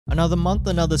Another month,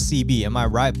 another CB, am I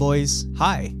right, boys?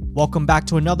 Hi. Welcome back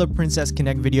to another Princess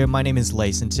Connect video. My name is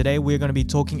Lace, and today we're going to be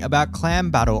talking about clan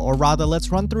battle, or rather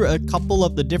let's run through a couple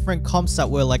of the different comps that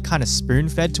were like kind of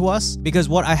spoon-fed to us, because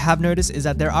what I have noticed is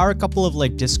that there are a couple of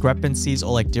like discrepancies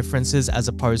or like differences as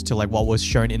opposed to like what was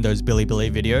shown in those Billy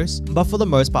videos. But for the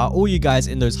most part, all you guys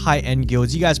in those high-end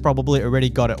guilds, you guys probably already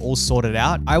got it all sorted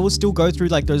out. I will still go through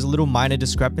like those little minor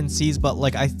discrepancies, but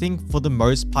like I think for the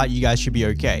most part you guys should be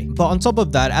okay. But on top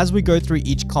of that, as we go through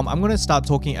each comp, I'm going to start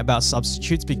talking about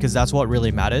substitutes because that's what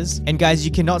really matters. And guys, you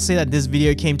cannot say that this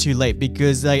video came too late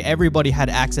because like everybody had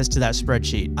access to that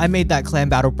spreadsheet. I made that clan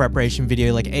battle preparation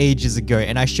video like ages ago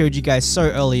and I showed you guys so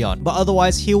early on. But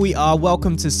otherwise, here we are.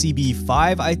 Welcome to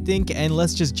CB5, I think, and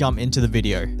let's just jump into the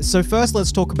video. So first,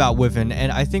 let's talk about Wyvern,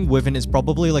 and I think Wyvern is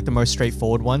probably like the most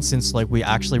straightforward one since like we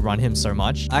actually run him so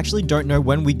much. I actually don't know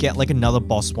when we get like another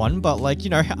boss one, but like, you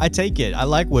know, I take it. I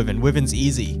like Wyvern. Wyvern's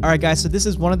easy. All right, guys, so this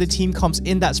is one of the team comps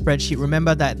in that spreadsheet.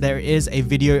 Remember that there is a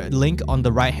video link on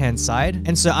the right hand side,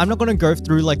 and so I'm not going to go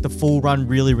through like the full run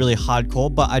really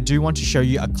hardcore, but I do want to show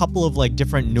you a couple of like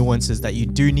different nuances that you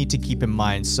do need to keep in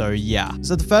mind. So yeah,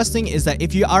 so the first thing is that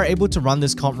if you are able to run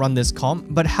this comp,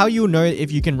 but how you'll know if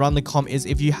you can run the comp is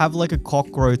if you have like a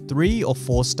Kokkoro 3 or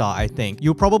 4 star. I think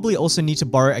you'll probably also need to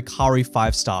borrow a Kari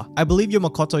 5 star. I believe your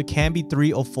Makoto can be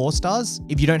 3 or 4 stars.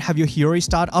 If you don't have your Hiyori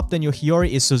starred up, then your Hiyori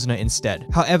is Suzuna instead.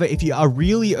 However, if you are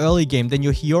really early game, then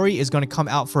your Hiyori is going to come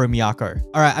out for a Miyako.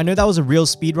 All right, I know that was a real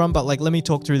speed run, but like let me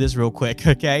talk through this real quick.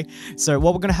 Okay, so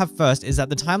what we're gonna have first is that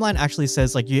the timeline actually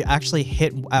says like you actually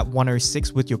hit at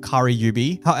 106 with your Kari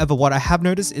UB. However, what I have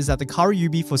noticed is that the Kari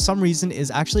UB for some reason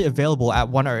is actually available at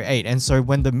 108, and so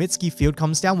when the Mitsuki field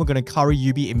comes down, we're gonna Kari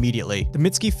UB immediately. The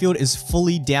Mitsuki field is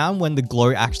fully down when the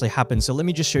glow actually happens, so let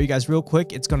me just show you guys real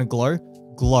quick. It's gonna glow.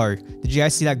 Did you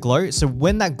guys see that glow? So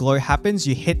when that glow happens,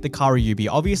 you hit the Kari UB.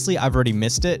 Obviously, I've already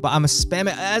missed it, but I'm gonna spam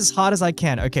it as hard as I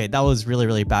can. Okay, that was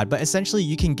really bad, but essentially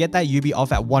you can get that UB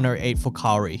off at 108 for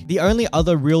Kari. The only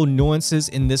other real nuances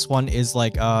in this one is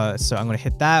like, so I'm gonna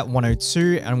hit that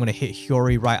 102 and I'm gonna hit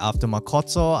Hiyori right after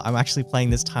Makoto. I'm actually playing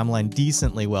this timeline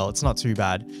decently well. It's not too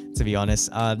bad, to be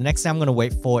honest. The next thing I'm gonna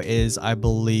wait for is, I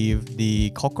believe, the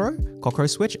Kokkoro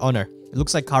switch. Oh no, it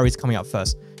looks like Kari's coming up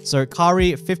first. So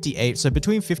Kari 58, so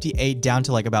between 58 down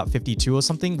to like about 52 or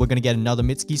something, we're going to get another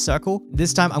Mitsuki circle.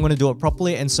 This time I'm going to do it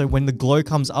properly, and so when the glow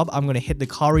comes up, I'm going to hit the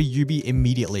Kari UB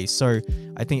immediately. So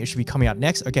I think it should be coming out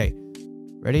next. Okay.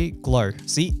 Ready? Glow.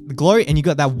 See? The glow, and you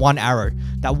got that one arrow.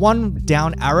 That one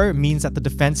down arrow means that the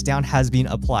defense down has been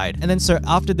applied. And then so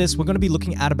after this, we're going to be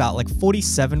looking at about like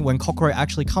 47 when Kokkoro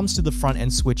actually comes to the front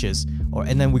and switches.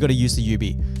 And then we got to use the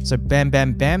UB. So bam,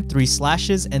 3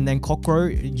 slashes, and then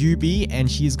Kokkoro UB, and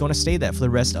she's going to stay there for the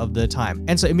rest of the time.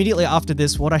 And so immediately after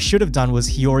this, what I should have done was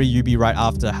Hiyori UB right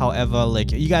after. However,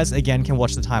 like you guys again can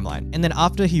watch the timeline. And then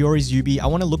after Hiyori's UB, I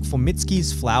want to look for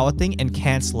Mitsuki's flower thing and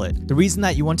cancel it. The reason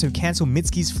that you want to cancel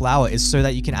Mitsuki's flower is so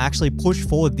that you can actually push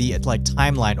forward the like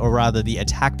timeline, or rather the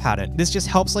attack pattern. This just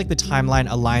helps like the timeline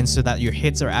align so that your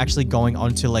hits are actually going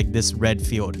onto like this red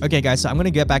field. Okay guys, so I'm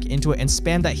gonna get back into it and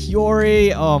spam that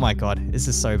Hiyori. Oh my god, this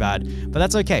is so bad, but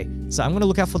that's okay. So I'm going to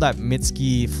look out for that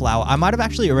Mitsuki flower. I might have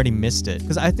actually already missed it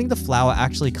because I think the flower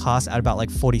actually casts at about like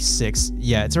 46.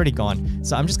 Yeah, it's already gone.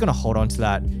 So I'm just going to hold on to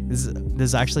that.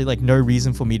 There's actually like no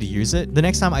reason for me to use it. The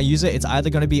next time I use it, it's either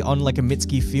going to be on like a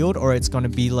Mitsuki field or it's going to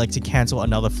be like to cancel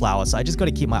another flower. So I just got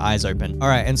to keep my eyes open. All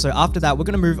right. And so after that, we're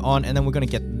going to move on, and then we're going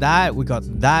to get that. We got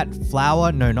that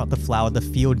flower. No, not the flower, the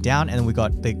field down. And then we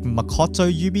got the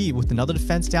Makoto UB with another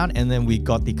defense down. And then we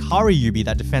got the Kari UB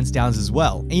that defense downs as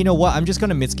well. And you know what? I'm just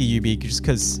going to Mitsuki UB just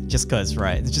cause,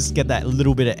 right? Just get that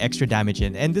little bit of extra damage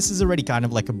in. And this is already kind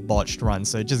of like a botched run,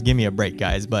 so just give me a break,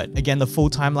 guys. But again, the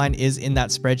full timeline is in that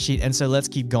spreadsheet, and so let's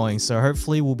keep going. So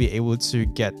hopefully we'll be able to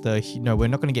get the, no, we're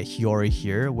not going to get Hiyori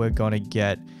here. We're going to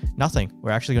get nothing.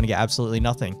 We're actually going to get absolutely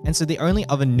nothing. And so the only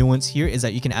other nuance here is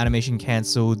that you can animation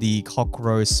cancel the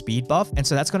Kokkoro speed buff. And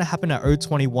so that's going to happen at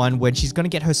 021 when she's going to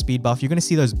get her speed buff. You're going to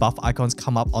see those buff icons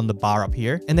come up on the bar up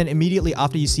here. And then immediately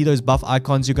after you see those buff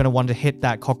icons, you're going to want to hit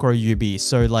that Kokkoro UB.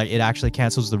 So like it actually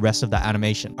cancels the rest of that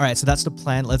animation. All right, so that's the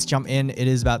plan. Let's jump in. It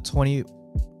is about 20.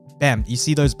 Bam. You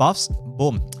see those buffs?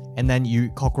 Boom. And then you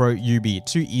Kokkoro UB.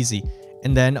 Too easy.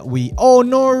 And then oh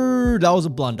no, that was a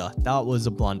blunder. That was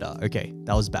a blunder. Okay,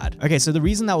 that was bad. Okay, so the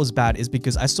reason that was bad is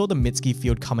because I saw the Mitsuki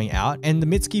field coming out, and the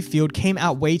Mitsuki field came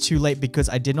out way too late because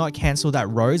I did not cancel that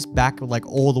rose back like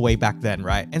all the way back then,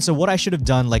 right? And so what I should have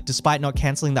done, like despite not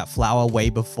canceling that flower way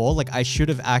before, like I should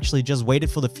have actually just waited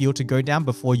for the field to go down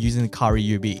before using the Kari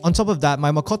Yubi. On top of that,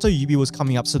 my Makoto Yubi was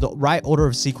coming up, so the right order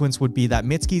of sequence would be that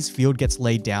Mitsuki's field gets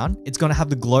laid down, it's gonna have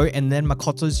the glow, and then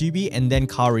Makoto's Yubi, and then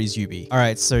Kari's Yubi. All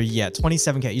right, so yeah,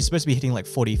 27k. You're supposed to be hitting like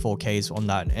 44ks on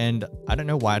that, and I don't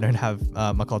know why I don't have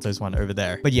Makoto's one over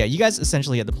there. But yeah, you guys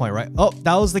essentially get the point, right? Oh,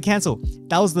 that was the cancel.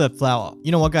 That was the flower.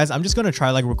 You know what, guys? I'm just gonna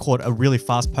try like record a really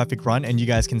fast perfect run, and you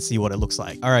guys can see what it looks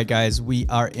like. All right, guys, we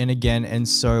are in again, and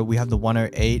so we have the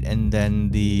 108, and then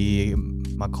the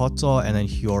Makoto, and then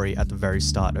Hiyori at the very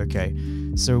start. Okay,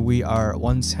 so we are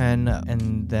 110,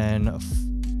 and then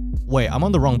wait, I'm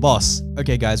on the wrong boss.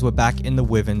 Okay, guys, we're back in the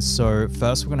Wyvern. So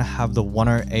first we're gonna have the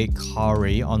 108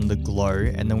 Kari on the glow,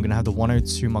 and then we're gonna have the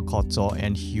 102 Makoto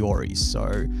and Hiyori. So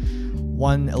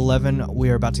 111,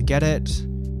 we're about to get it.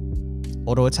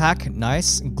 Auto attack,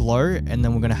 nice, glow, and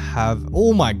then we're gonna have,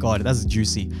 oh my god, that's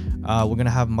juicy. We're gonna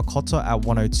have Makoto at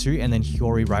 102, and then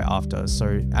Hiyori right after.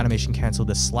 So animation cancel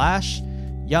the slash,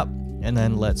 yep, and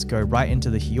then let's go right into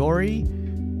the Hiyori.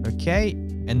 Okay,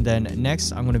 and then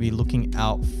next I'm going to be looking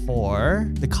out for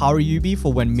the Kari Yubi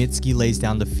for when Mitsuki lays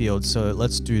down the field. So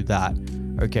let's do that.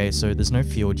 Okay, so there's no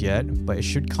field yet, but it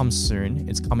should come soon.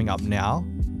 It's coming up now.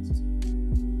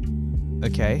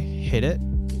 Okay, hit it.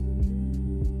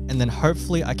 And then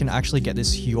hopefully I can actually get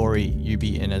this Hiyori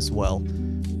Yubi in as well.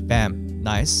 Bam,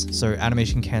 nice. So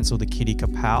animation cancel the Kitty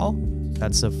Kapow.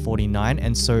 That's a 49.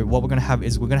 And so what we're going to have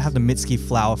is we're going to have the Mitsuki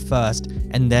flower first,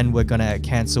 and then we're going to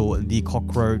cancel the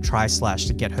Kokkoro tri-slash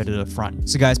to get her to the front.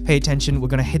 So guys, pay attention. We're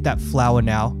going to hit that flower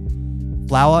now.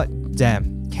 Flower,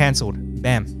 damn, cancelled.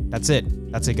 Bam, that's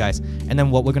it. That's it, guys. And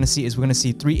then what we're going to see is we're going to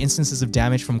see 3 instances of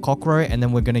damage from Kokkoro, and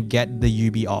then we're going to get the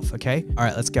Yubi off, okay? All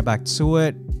right, let's get back to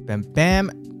it. Bam, bam.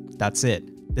 That's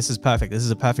it. This is perfect. This is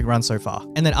a perfect run so far.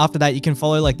 And then after that, you can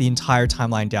follow like the entire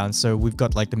timeline down. So we've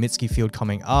got like the Mitsuki field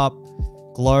coming up,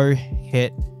 glow,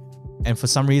 hit, and for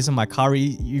some reason my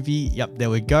Kari UV, yep, there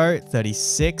we go,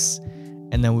 36.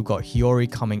 And then we've got Hiyori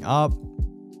coming up.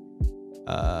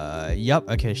 Yep,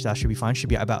 okay, that should be fine. Should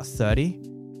be at about 30.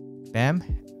 Bam.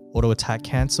 Auto attack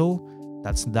cancel.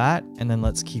 That's that. And then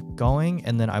let's keep going.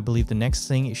 And then I believe the next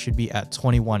thing it should be at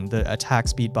 21. The attack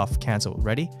speed buff cancel.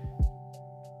 Ready?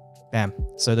 Bam.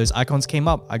 So those icons came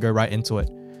up. I go right into it.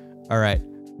 All right.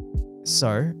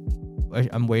 So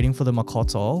I'm waiting for the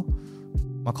Makoto.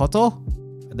 Makoto?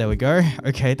 There we go.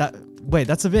 Okay, wait,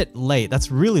 that's a bit late. That's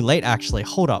really late, actually.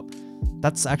 Hold up.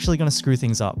 That's actually going to screw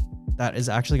things up. That is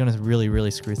actually going to really,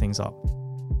 really screw things up.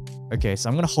 Okay, so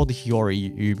I'm going to hold the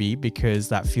Hiyori Yubi because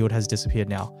that field has disappeared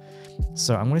now.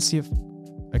 So I'm going to see if...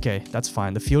 Okay, that's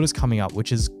fine. The field is coming up,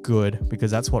 which is good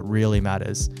because that's what really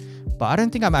matters. But I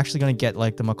don't think I'm actually going to get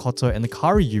like the Makoto and the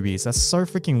Kari Yubis. That's so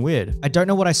freaking weird. I don't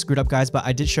know what I screwed up, guys, but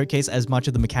I did showcase as much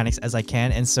of the mechanics as I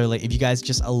can. And so like if you guys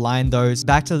just align those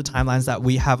back to the timelines that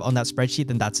we have on that spreadsheet,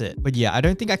 then that's it. But yeah, I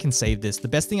don't think I can save this. The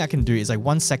best thing I can do is like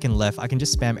 1 second left. I can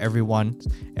just spam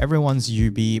everyone's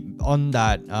Yubi on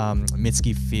that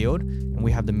Mitsuki field. And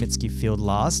we have the Mitsuki field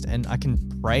last. And I can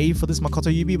pray for this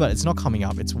Makoto Yubi, but it's not coming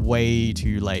up. It's way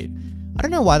too late. I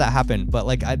don't know why that happened, but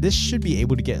like this should be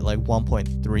able to get like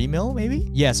 1.3 mil maybe?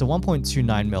 Yeah, so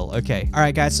 1.29 mil. Okay. All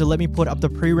right, guys. So let me put up the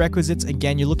prerequisites.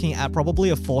 Again, you're looking at probably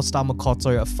a 4-star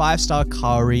Makoto, a 5-star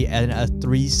Kari, and a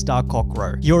 3-star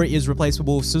Kokkoro. Hiyori is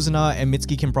replaceable. Suzuna and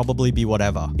Mitsuki can probably be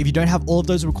whatever. If you don't have all of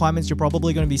those requirements, you're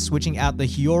probably going to be switching out the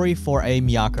Hiyori for a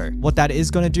Miyako. What that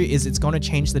is going to do is it's going to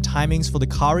change the timings for the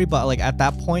Kari, but like at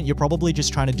that point, you're probably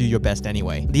just trying to do your best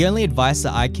anyway. The only advice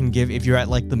that I can give if you're at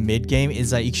like the mid game is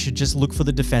that you should just look for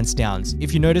the defense downs.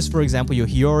 If you notice, for example, your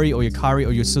Hiyori or your Kari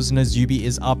or your Suzuna's Yubi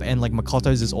is up and like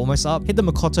Makoto's is almost up, hit the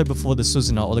Makoto before the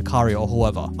Suzuna or the Kari or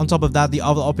whoever. On top of that, the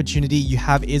other opportunity you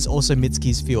have is also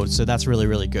Mitsuki's field, so that's really,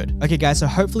 really good. Okay, guys, so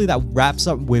hopefully that wraps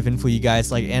up Wyvern for you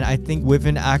guys. Like, and I think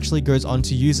Wyvern actually goes on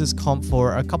to use this comp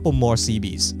for a couple more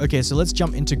CBs. Okay, so let's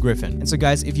jump into Griffin. And so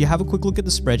guys, if you have a quick look at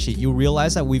the spreadsheet, you'll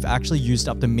realize that we've actually used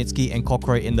up the Mitsuki and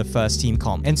Kokkoro in the first team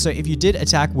comp. And so if you did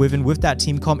attack Wyvern with that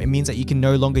team comp, it means that you can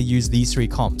no longer use these 3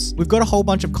 comps. We've got a whole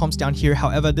bunch of comps down here.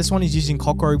 However, this one is using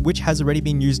Kokkoro, which has already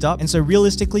been used up. And so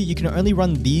realistically, you can only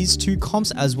run these 2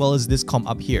 comps as well as this comp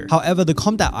up here. However, the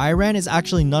comp that I ran is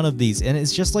actually none of these, and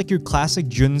it's just like your classic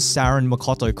Jun, Saren,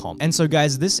 Makoto comp. And so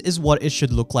guys, this is what it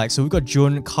should look like. So we've got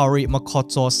Jun, Kari,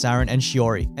 Makoto, Saren, and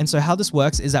Shiori. And so how this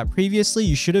works is that previously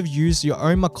you should have used your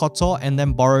own Makoto and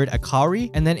then borrowed a Kari.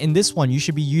 And then in this one, you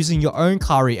should be using your own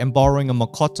Kari and borrowing a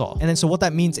Makoto. And then so what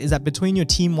that means is that between your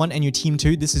team 1 and your team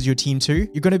 2, this is your team 2,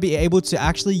 you're going to be able to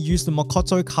actually use the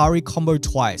Makoto Kari combo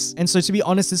twice. And so to be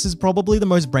honest, this is probably the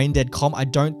most brain dead comp. I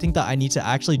don't think that I need to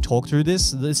actually talk through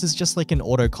this. This is just like an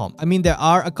auto comp. I mean, there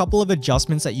are a couple of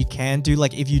adjustments that you can do.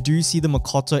 Like if you do see the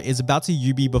Makoto is about to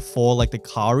UB before like the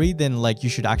Kari, then like you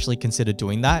should actually consider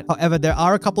doing that. However, there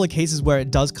are a couple of cases where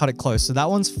it does cut it close. So that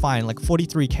one's fine, like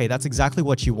 43k, that's exactly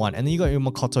what you want. And then you got your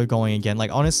Makoto going again.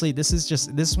 Like honestly, this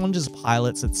one just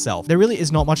pilots itself. There really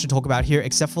is not much to talk about here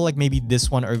except for like maybe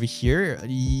this one over here.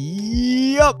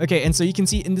 Yup. Okay, and so you can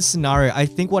see in this scenario, I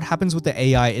think what happens with the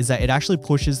AI is that it actually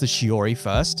pushes the Shiori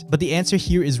first. But the answer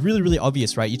here is really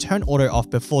obvious, right? You turn auto off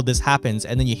before this happens,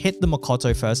 and then you hit the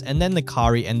Makoto first, and then the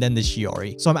Kari, and then the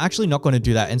Shiori. So I'm actually not going to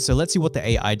do that. And so let's see what the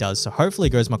AI does. So hopefully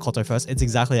it goes Makoto first. It's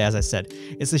exactly as I said.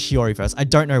 It's the Shiori first. I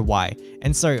don't know why.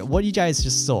 And so what you guys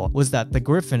just saw was that the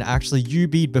Griffin actually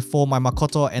UB'd before my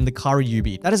Makoto and the Kari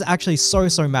UB'd. That is actually so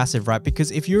massive, right?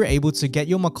 Because if you're able to get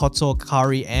your Makoto,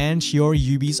 Kari, and Shiori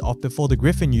UBs off before the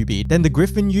Griffin UB'd, then the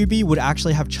Griffin UB would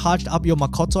actually have charged up your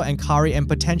Makoto and Kari and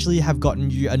potentially have gotten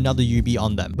you another UB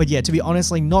on them. But yeah, to be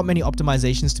honest, like not many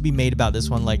optimizations to be made about this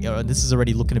one. Like this is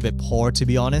already looking a bit poor, to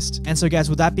be honest. And so guys,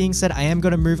 with that being said, I am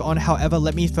going to move on. However,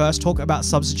 let me first talk about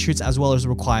substitutes as well as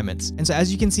requirements. And so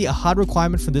as you can see, a hard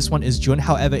requirement for this one is Jun.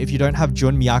 However, if you don't have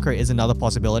Jun, Miyako is another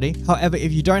possibility. However,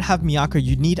 if you don't have Miyako,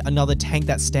 you need another tank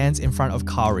that stands in front of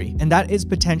Kari. And that is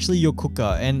potentially your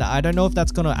Kuka. And I don't know if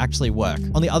that's going to actually work.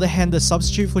 On the other hand, the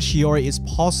substitute for Shiori is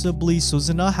possibly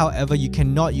Suzuna. However, you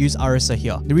cannot use Arisa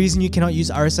here. The reason you cannot use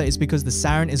Arisa is because the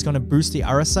Saren is going to boost the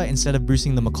Arisa instead of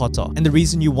boosting the Makoto. And the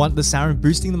reason you want the Saren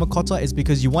boosting the Makoto is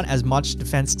because you want as much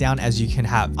defense down as you can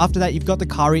have. After that, you've got the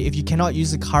Kari. If you cannot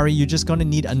use the Kari, you're just going to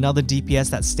need another DPS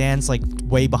that stands like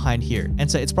way behind here. And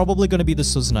so it's probably going to be the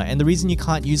Suzuna. And the reason you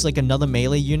can't use like another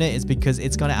melee unit is because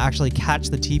it's going to actually catch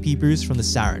the TP boost from the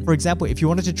Saren. For example, if you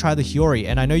wanted to try the Hiyori,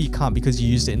 and I know you can't because you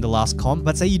used it in the last comp,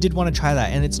 but say you did want to try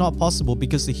that, and it's not possible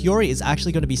because the Hiyori is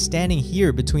actually going to be standing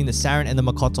here between the Saren and the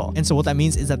Makoto. And so what that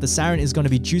means is that the Saren is going to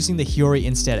be juicing the Hiyori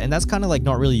instead, and that's kind of like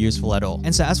not really useful at all.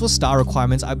 And so as for star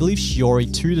requirements, I believe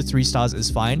Shiori 2 to 3 stars is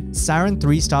fine. Saren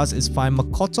 3 stars is fine.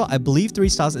 Makoto, I believe 3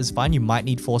 stars is fine. You might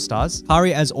need 4 stars.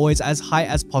 Kari, as always, as high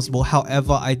as possible.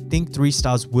 However, I think 3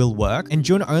 stars will work. And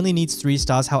Jun only needs 3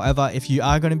 stars. However, if you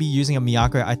are going to be using a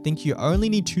Miyako, I think you only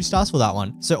need 2 stars for that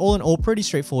one. So all in all, pretty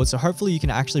straightforward. So hopefully you can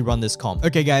actually run this comp.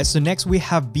 Okay guys, so next we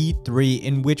have B3,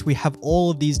 in which we have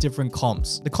all of these different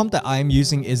comps. The comp that I am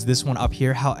using is this one up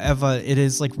here. However, it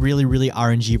is like really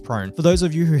RNG prone. For those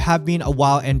of you who have been a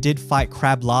while and did fight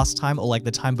Crab last time or like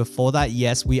the time before that,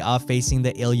 yes, we are facing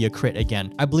the Ilya crit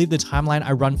again. I believe the timeline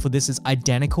I run for this is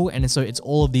identical, and so it's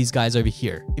all of these guys over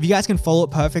here. If you guys can follow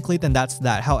it perfectly, then that's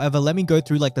that. However, let me go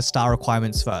through like the star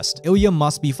requirements first. Ilya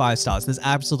must be 5 stars. There's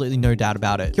absolutely no doubt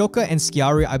about it. Kyoka and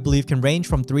Skiaru, I believe, can range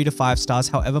from 3 to 5 stars.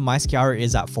 However, my Skiaru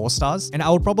is at 4 stars, and I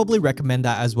would probably recommend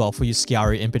that as well for your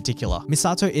Skiaru in particular.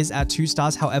 Misato is at 2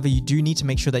 stars. However, you do need to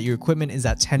make sure that your equipment is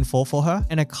at 10-4 for her.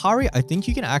 And Akari, I think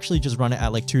you can actually just run it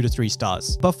at like 2 to 3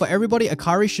 stars. But for everybody,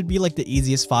 Akari should be like the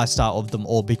easiest 5-star of them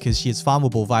all because she is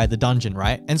farmable via the dungeon,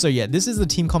 right? And so yeah, this is the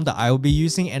team comp that I will be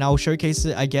using, and I'll showcase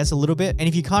it, I guess, a little bit. And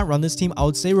if you can't run this team, I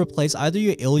would say replace either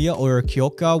your Ilya or your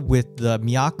Kyoka with the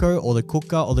Miyako or the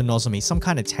Kuka or the Nozomi, some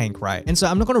kind of tank, right? And so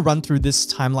I'm not going to run through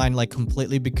this timeline like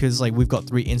completely because like we've got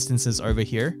 3 instances over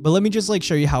here, but let me just like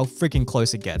show you how freaking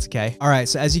close it gets, okay? All right,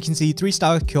 so as you can see,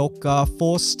 3-star Kyoka,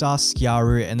 4-star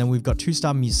Skiaru, and then we've got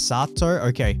 2-star Misato.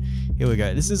 Okay, here we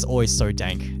go. This is always so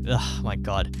dank. Ugh, my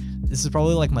god. This is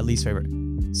probably like my least favorite.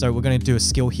 So we're going to do a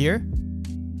skill here.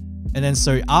 And then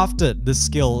so after the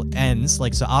skill ends,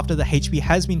 like so after the HP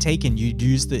has been taken, you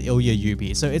use the Ilya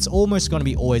UB. So it's almost going to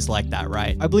be always like that,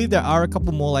 right? I believe there are a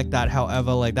couple more like that.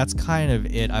 However, like that's kind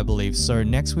of it, I believe. So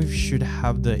next we should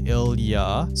have the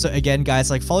Ilya. So again, guys,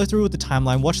 like follow through with the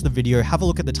timeline, watch the video, have a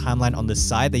look at the timeline on the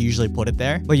side. They usually put it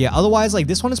there. But yeah, otherwise, like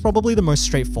this one is probably the most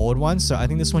straightforward one. So I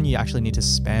think this one you actually need to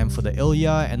spam for the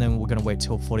Ilya, and then we're going to wait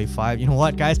till 45. You know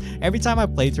what, guys? Every time I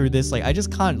play through this, like I just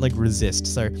can't like resist.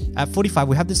 So at 45,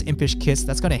 we have this impish kiss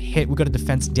that's gonna hit. We got a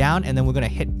defense down, and then we're gonna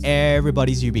hit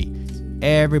everybody's UB.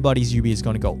 Everybody's UB is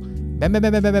gonna go bam, bam,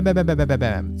 bam, bam, bam, bam, bam, bam, bam,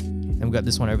 bam. And we got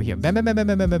this one over here. Bam, bam, bam, bam,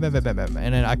 bam, bam, bam, bam, bam, bam.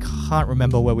 And then I can't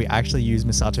remember where we actually use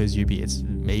Misato's Yubi.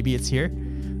 Maybe it's here.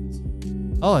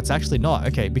 Oh, it's actually not.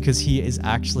 Okay, because he is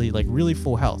actually like really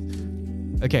full health.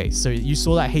 Okay, so you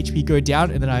saw that HP go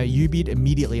down and then I UB'd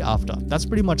immediately after. That's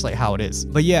pretty much like how it is.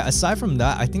 But yeah, aside from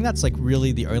that, I think that's like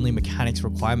really the only mechanics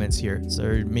requirements here.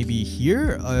 So maybe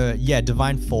here, yeah,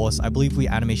 Divine Force. I believe we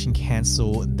animation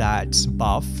cancel that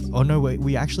buff. Oh no,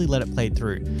 we actually let it play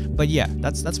through. But yeah,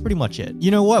 that's pretty much it.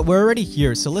 You know what? We're already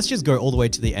here, so let's just go all the way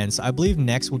to the end. So I believe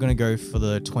next we're gonna go for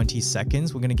the 20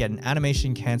 seconds. We're gonna get an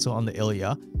animation cancel on the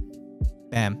Ilya.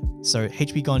 Bam. So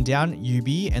HP gone down,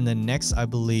 UB, and then next I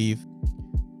believe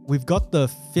we've got the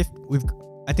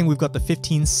I think we've got the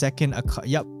 15-second,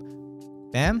 yep,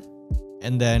 bam.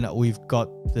 And then we've got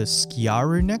the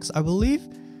Skiaru next, I believe,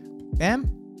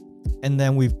 bam. And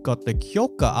then we've got the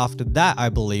Kyoka after that, I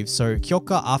believe. So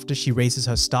Kyoka after she raises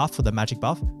her staff for the magic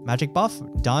buff,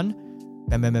 done,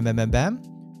 bam, bam, bam, bam, bam, bam.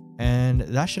 And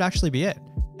that should actually be it.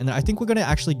 And then I think we're gonna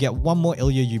actually get one more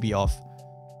Ilya UB off,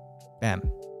 bam.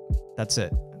 That's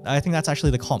it. I think that's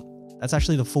actually the comp. That's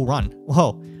actually the full run.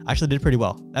 Whoa, I actually did pretty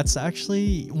well. That's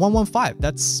actually 115.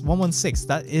 That's 116.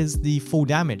 That is the full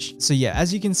damage. So yeah,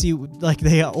 as you can see, like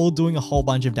they are all doing a whole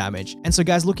bunch of damage. And so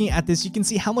guys, looking at this, you can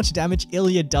see how much damage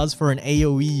Ilya does for an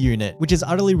AoE unit, which is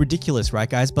utterly ridiculous, right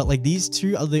guys? But like these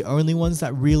two are the only ones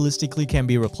that realistically can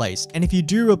be replaced. And if you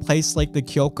do replace like the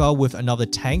Kyoka with another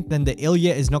tank, then the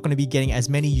Ilya is not going to be getting as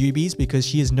many UBs because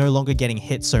she is no longer getting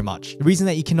hit so much. The reason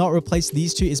that you cannot replace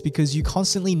these two is because you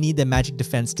constantly need their magic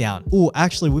defense down. Oh,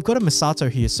 actually, we've got a Misato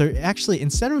here. So actually,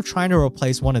 instead of trying to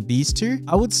replace one of these two,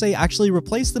 I would say actually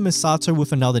replace the Misato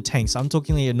with another tank. So I'm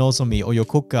talking like your Nozomi or your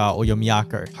Kuka or your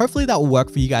Miyako. Hopefully that will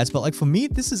work for you guys. But like for me,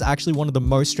 this is actually one of the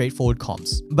most straightforward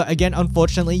comps. But again,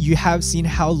 unfortunately, you have seen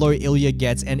how low Ilya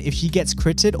gets. And if she gets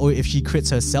critted or if she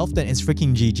crits herself, then it's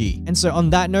freaking GG. And so on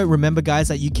that note, remember guys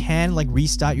that you can like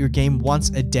restart your game once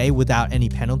a day without any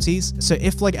penalties. So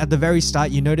if like at the very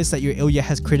start, you notice that your Ilya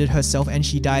has critted herself and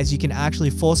she dies, you can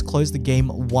actually force close the game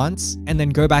once and then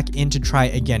go back in to try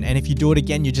again. And if you do it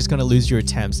again, you're just going to lose your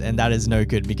attempts, and that is no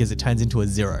good because it turns into a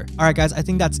 0. All right guys, I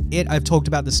think that's it. I've talked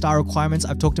about the star requirements,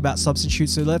 I've talked about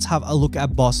substitutes, so let's have a look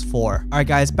at boss 4. All right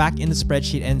guys, back in the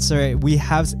spreadsheet, and so we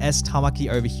have S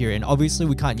Tamaki over here, and obviously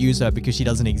we can't use her because she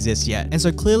doesn't exist yet. And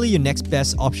so clearly your next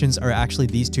best options are actually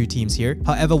these two teams here.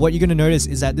 However, what you're going to notice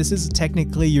is that this is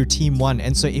technically your team 1,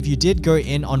 and so if you did go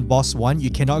in on boss 1, you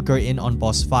cannot go in on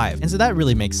boss 5. And so that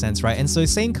really makes sense, right? And so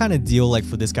same kind of deal like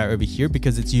for this guy over here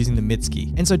because it's using the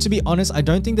Mitsuki. And so to be honest, I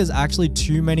don't think there's actually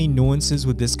too many nuances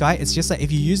with this guy. It's just that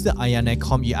if you use the Ayane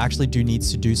comp, you actually do need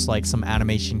to do like some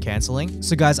animation canceling.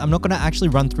 So guys, I'm not going to actually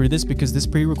run through this because this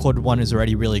pre-recorded one is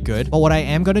already really good. But what I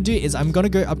am going to do is I'm going to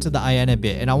go up to the Ayane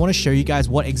bit, and I want to show you guys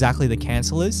what exactly the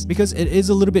cancel is because it is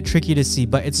a little bit tricky to see,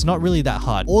 but it's not really that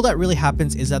hard. All that really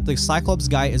happens is that the Cyclops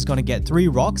guy is going to get 3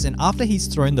 rocks, and after he's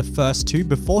thrown the first 2,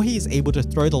 before he is able to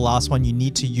throw the last one, you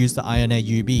need to use the Ayane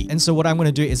UB. And so what I'm going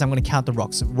to do is I'm going to count the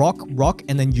rocks. Rock,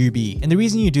 and then UB. And the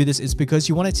reason you do this is because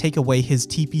you want to take away his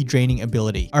TP draining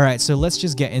ability. All right, so let's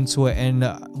just get into it, and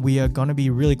we are going to be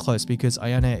really close because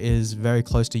Ayane is very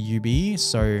close to UB,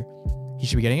 so he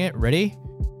should be getting it. Ready?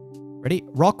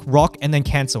 Rock, and then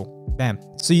cancel. Bam.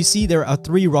 So you see there are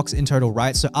 3 rocks in total,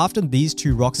 right? So after these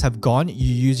 2 rocks have gone,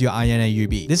 you use your Ayane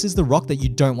UB. This is the rock that you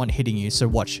don't want hitting you, so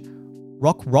watch.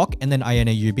 Rock, and then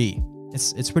Ayane UB.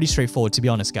 It's pretty straightforward, to be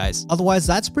honest, guys. Otherwise,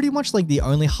 that's pretty much like the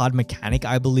only hard mechanic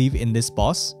I believe in this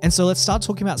boss. And so let's start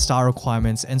talking about star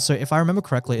requirements. And so if I remember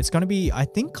correctly, it's going to be, I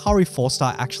think Kari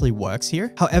 4-star actually works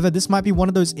here. However, this might be one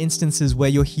of those instances where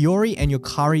your Hiyori and your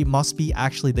Kari must be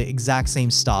actually the exact same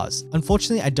stars.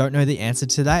 Unfortunately, I don't know the answer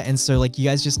to that. And so like you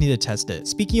guys just need to test it.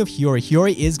 Speaking of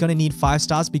Hiyori is going to need 5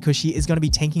 stars because she is going to be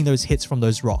tanking those hits from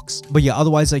those rocks. But yeah,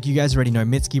 otherwise, like you guys already know,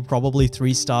 Mitsuki probably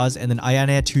 3 stars, and then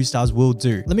Ayane 2 stars will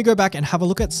do. Let me go back and have a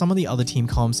look at some of the other team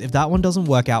comps. If that one doesn't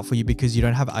work out for you because you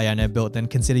don't have Ayane built, then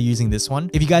consider using this one.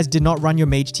 If you guys did not run your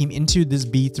mage team into this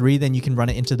B3, then you can run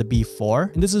it into the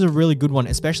B4. And this is a really good one,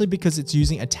 especially because it's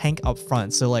using a tank up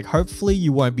front. So like hopefully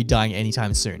you won't be dying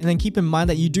anytime soon. And then keep in mind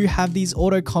that you do have these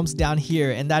auto comps down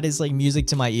here, and that is like music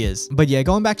to my ears. But yeah,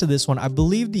 going back to this one, I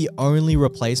believe the only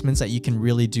replacements that you can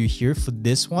really do here for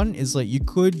this one is like you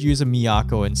could use a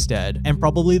Miyako instead, and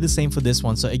probably the same for this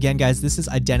one. So again guys, this is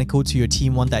identical to your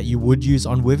team 1 that you would would use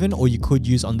on Wyvern or you could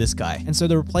use on this guy. And so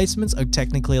the replacements are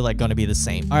technically like going to be the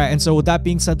same. All right, and so with that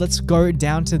being said, let's go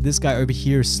down to this guy over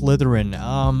here, Slytherin.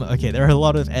 Okay, there are a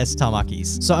lot of S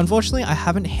Tamakis. So unfortunately, I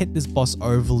haven't hit this boss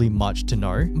overly much to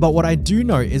know, but what I do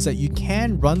know is that you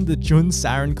can run the Jun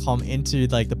Saren comp into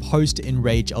like the post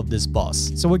enrage of this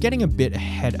boss. So we're getting a bit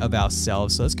ahead of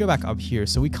ourselves. So let's go back up here.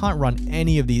 So we can't run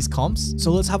any of these comps.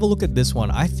 So let's have a look at this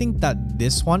one. I think that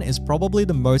this one is probably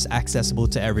the most accessible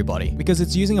to everybody because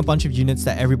it's using a bunch of units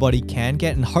that everybody can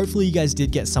get, and hopefully you guys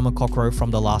did get Summer Kokkoro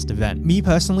from the last event. Me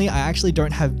personally, I actually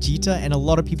don't have Jita, and a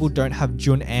lot of people don't have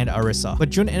Jun and Arisa. But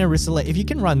Jun and Arisa, like, if you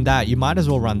can run that, you might as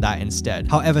well run that instead.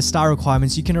 However, star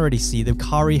requirements, you can already see the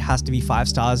Kari has to be 5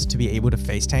 stars to be able to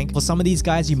face tank. For some of these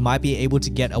guys, you might be able to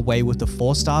get away with the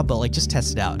 4-star, but like just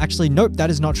test it out. Actually, nope, that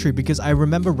is not true because I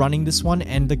remember running this one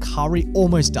and the Kari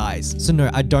almost dies. So no,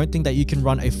 I don't think that you can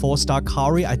run a 4-star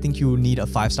Kari. I think you will need a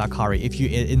 5-star Kari if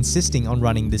you're insisting on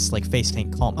running this like face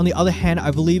tank comp. On the other hand,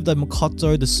 I believe the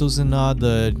Makoto, the Suzuna,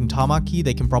 the Tamaki,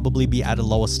 they can probably be at a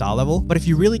lower star level. But if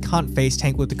you really can't face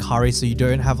tank with the Kari, so you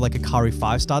don't have like a Kari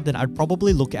 5-star, then I'd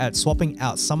probably look at swapping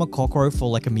out Summer Kokkoro for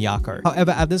like a Miyako.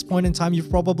 However, at this point in time, you've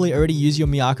probably already used your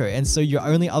Miyako, and so your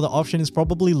only other option is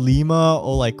probably Lima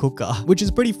or like Kuka, which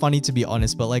is pretty funny to be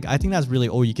honest, but like I think that's really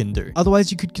all you can do.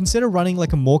 Otherwise, you could consider running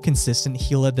like a more consistent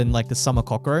healer than like the Summer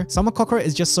Kokkoro. Summer Kokkoro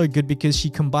is just so good because she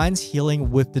combines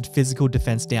healing with the physical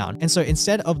defense down. And so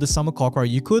instead of the Summer Kokkoro,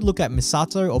 you could look at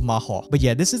Misato or Maho. But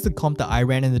yeah, this is the comp that I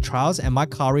ran in the trials and my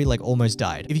Kari like almost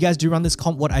died. If you guys do run this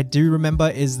comp, what I do remember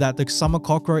is that the Summer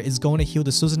Kokkoro is going to heal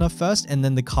the Suzuna first and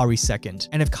then the Kari second.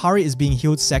 And if Kari is being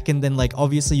healed second, then like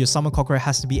obviously your Summer Kokkoro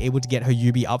has to be able to get her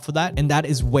Yubi up for that. And that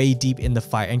is way deep in the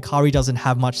fight. And Kari doesn't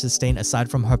have much sustain aside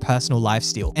from her personal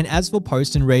lifesteal. And as for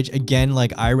post enrage, again,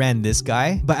 like I ran this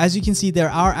guy, but as you can see, there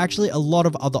are actually a lot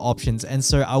of other options. And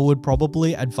so I would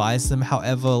probably advise them.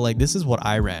 However, like this is what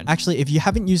I ran. Actually, if you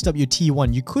haven't used up your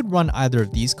T1, you could run either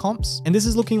of these comps. And this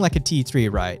is looking like a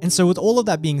T3, right? And so with all of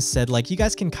that being said, like you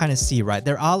guys can kind of see, right?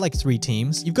 There are like 3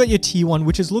 teams. You've got your T1,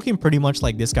 which is looking pretty much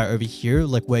like this guy over here,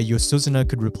 like where your Suzuna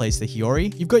could replace the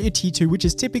Hiyori. You've got your T2, which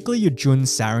is typically your Jun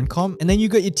Saren comp. And then you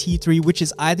got your T3, which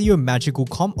is either your magical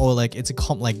comp or like it's a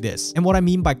comp like this. And what I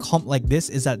mean by comp like this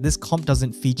is that this comp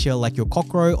doesn't feature like your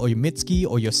Kokkoro or your Mitsuki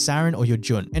or your Saren or your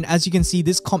Jun. And as you can see,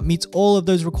 this comp meets all of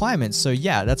those requirements. So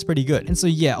yeah, that's pretty good. And so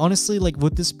yeah, honestly, like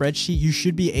with this spreadsheet, you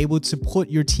should be able to put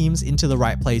your teams into the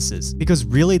right places because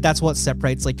really that's what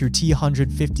separates like your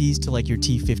T150s to like your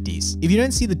T50s. If you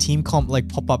don't see the team comp like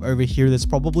pop up over here, there's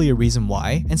probably a reason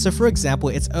why. And so for example,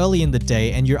 it's early in the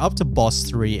day and you're up to boss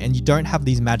 3 and you don't have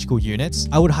these magical units.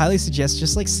 I would highly suggest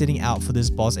just like sitting out for this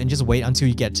boss and just wait until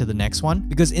you get to the next one,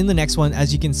 because in the next one,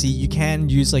 as you can see, you can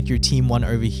use like your team 1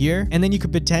 over here and then you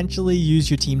could potentially use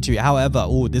your team 2. However,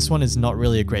 oh, this one is not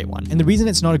really a great one. And the reason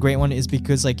it's not a great one is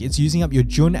because like it's using up your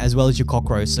Jun as well as your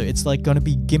Kokkoro. So it's like going to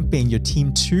be gimping your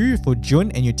team 2 for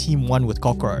Jun and your team 1 with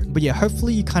Kokkoro. But yeah,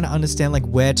 hopefully you kind of understand like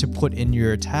where to put in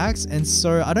your attacks. And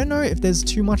so I don't know if there's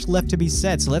too much left to be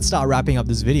said. So let's start wrapping up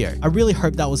this video. I really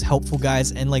hope that was helpful,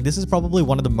 guys. And like this is probably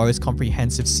one of the most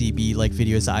comprehensive CB like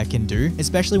videos that I can do,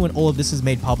 especially when all of this is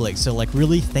made public. So like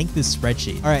really thank this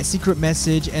spreadsheet. All right, secret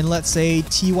message, and let's say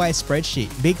TY spreadsheet.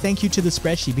 Big thank you to the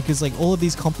spreadsheet because like all of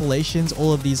these compilations,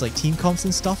 all of these like team comps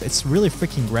and stuff, it's really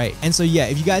freaking great. And so yeah,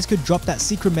 if you guys could drop that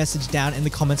secret message down in the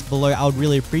comments below, I would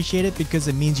really appreciate it because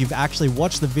it means you've actually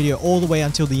watched the video all the way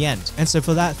until the end. And so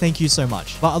for that, thank you so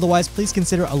much. But otherwise, please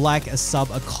consider a like, a sub,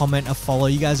 a comment, a follow.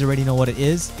 You guys already know what it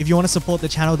is. If you want to support the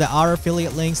channel, there are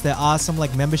affiliate links, there are some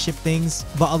like membership things.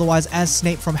 But otherwise, as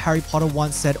Snape from Harry Potter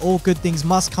once said, all good things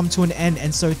must come to an end.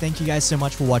 And so thank you guys so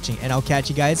much for watching, and I'll catch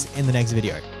you guys in the next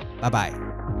video. Bye bye.